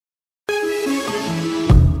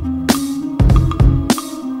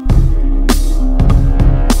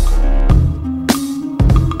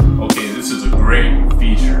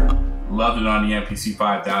on the MPC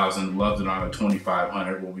 5000, loved it on the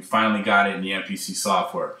 2500. Well, we finally got it in the MPC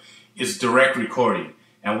software. It's direct recording.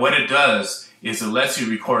 And what it does is it lets you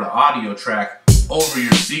record an audio track over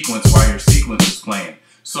your sequence while your sequence is playing.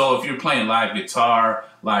 So if you're playing live guitar,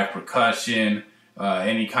 live percussion,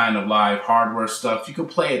 any kind of live hardware stuff, you can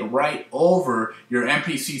play it right over your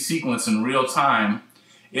MPC sequence in real time.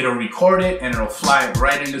 It'll record it and it'll fly it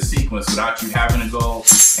right into sequence without you having to go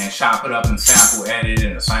and chop it up and sample edit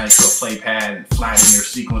and assign it to a play pad and fly it in your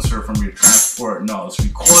sequencer from your transport. No, it's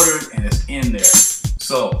recorded and it's in there.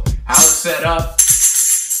 So how it's set up,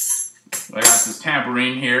 I got this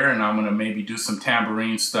tambourine here and I'm gonna maybe do some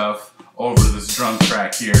tambourine stuff over this drum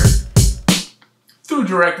track here through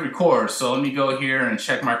direct record. So let me go here and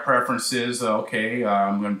check my preferences. Okay,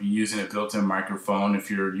 I'm going to be using a built-in microphone. If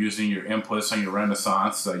you're using your inputs on your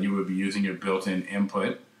Renaissance, you would be using your built-in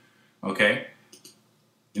input. Okay,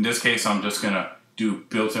 in this case I'm just going to do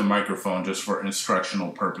built-in microphone just for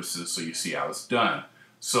instructional purposes so you see how it's done.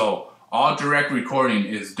 So all direct recording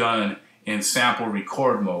is done in sample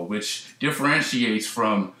record mode, which differentiates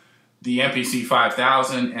from the MPC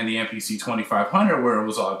 5000 and the MPC 2500 where it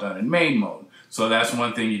was all done in main mode. So that's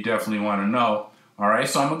one thing you definitely want to know. Alright,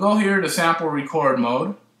 so I'm going to go here to sample record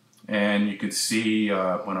mode, and you can see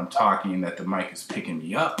when I'm talking that the mic is picking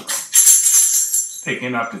me up,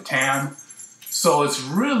 picking up the tam. So it's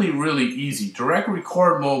really easy. Direct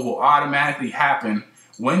record mode will automatically happen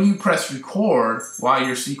when you press record while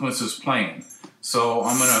your sequence is playing. So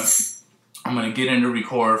I'm gonna get into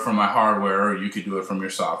record from my hardware, or you could do it from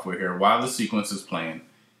your software here while the sequence is playing,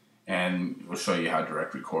 and we'll show you how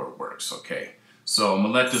direct record works. Okay, so I'm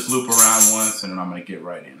gonna let this loop around once and then I'm gonna get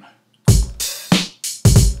right in.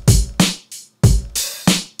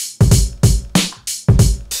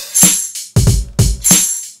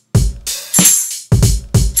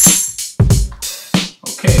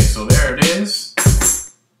 Okay, so there it is.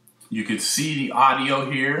 You can see the audio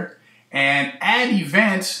here, and add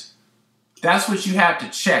event, that's what you have to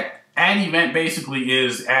check. Add event basically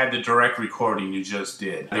is add the direct recording you just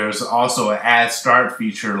did. There's also an add start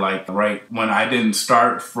feature, like right when I didn't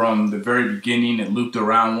start from the very beginning, it looped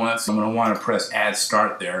around once. I'm going to want to press add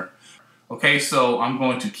start there. Okay, so I'm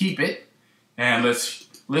going to keep it, and let's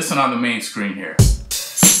listen on the main screen here.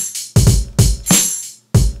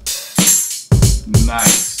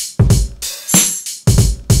 Nice.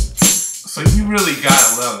 So you really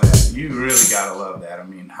gotta love that. You really gotta love that. I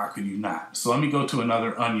mean, how could you not? So let me go to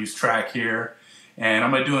another unused track here, and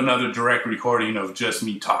I'm gonna do another direct recording of just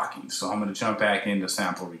me talking. So I'm gonna jump back into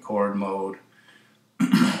sample record mode.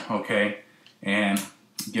 Okay, and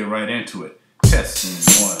get right into it. Testing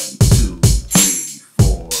 1, 2, 3,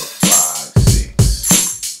 4, 5,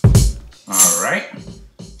 6. All right.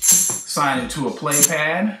 Sign it to a play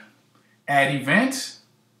pad. Add event.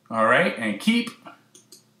 All right, and keep.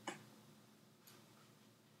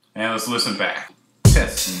 And let's listen back.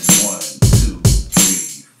 Testing 1, 2,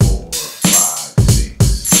 3, 4, 5,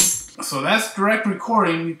 6. So that's direct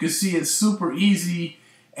recording. You can see it's super easy,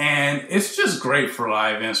 and it's just great for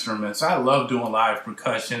live instruments. I love doing live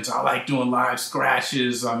percussions. I like doing live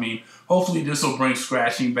scratches. I mean, hopefully this will bring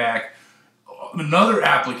scratching back. Another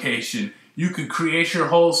application, you could create your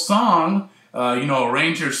whole song,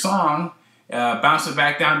 arrange your song, bounce it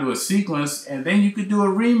back down to a sequence, and then you could do a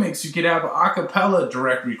remix. You could have an acapella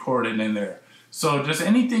direct recorded in there. So just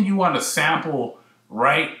anything you want to sample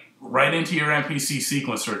right into your MPC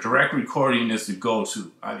sequencer, direct recording is the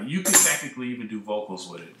go-to. You could technically even do vocals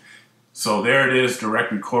with it. So there it is,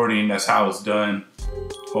 direct recording. That's how it's done.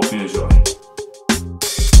 Hope you enjoy.